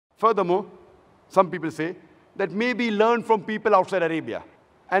Furthermore, some people say that maybe he learned from people outside Arabia.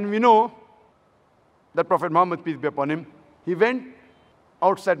 And we know that Prophet Muhammad, peace be upon him, he went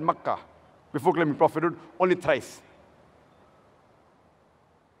outside Makkah before claiming prophethood only thrice.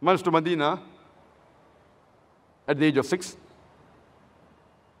 Once to Medina at the age of 6.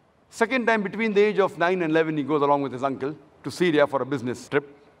 Second time between the age of 9 and 11, he goes along with his uncle to Syria for a business trip.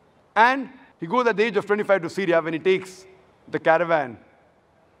 And he goes at the age of 25 to Syria when he takes the caravan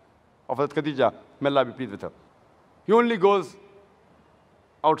of Hazrat Khadija, may Allah be pleased with her. He only goes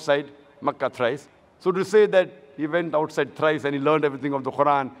outside Makkah thrice. So to say that he went outside thrice and he learned everything of the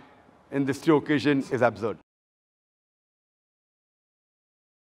Quran in these 2 occasions is absurd.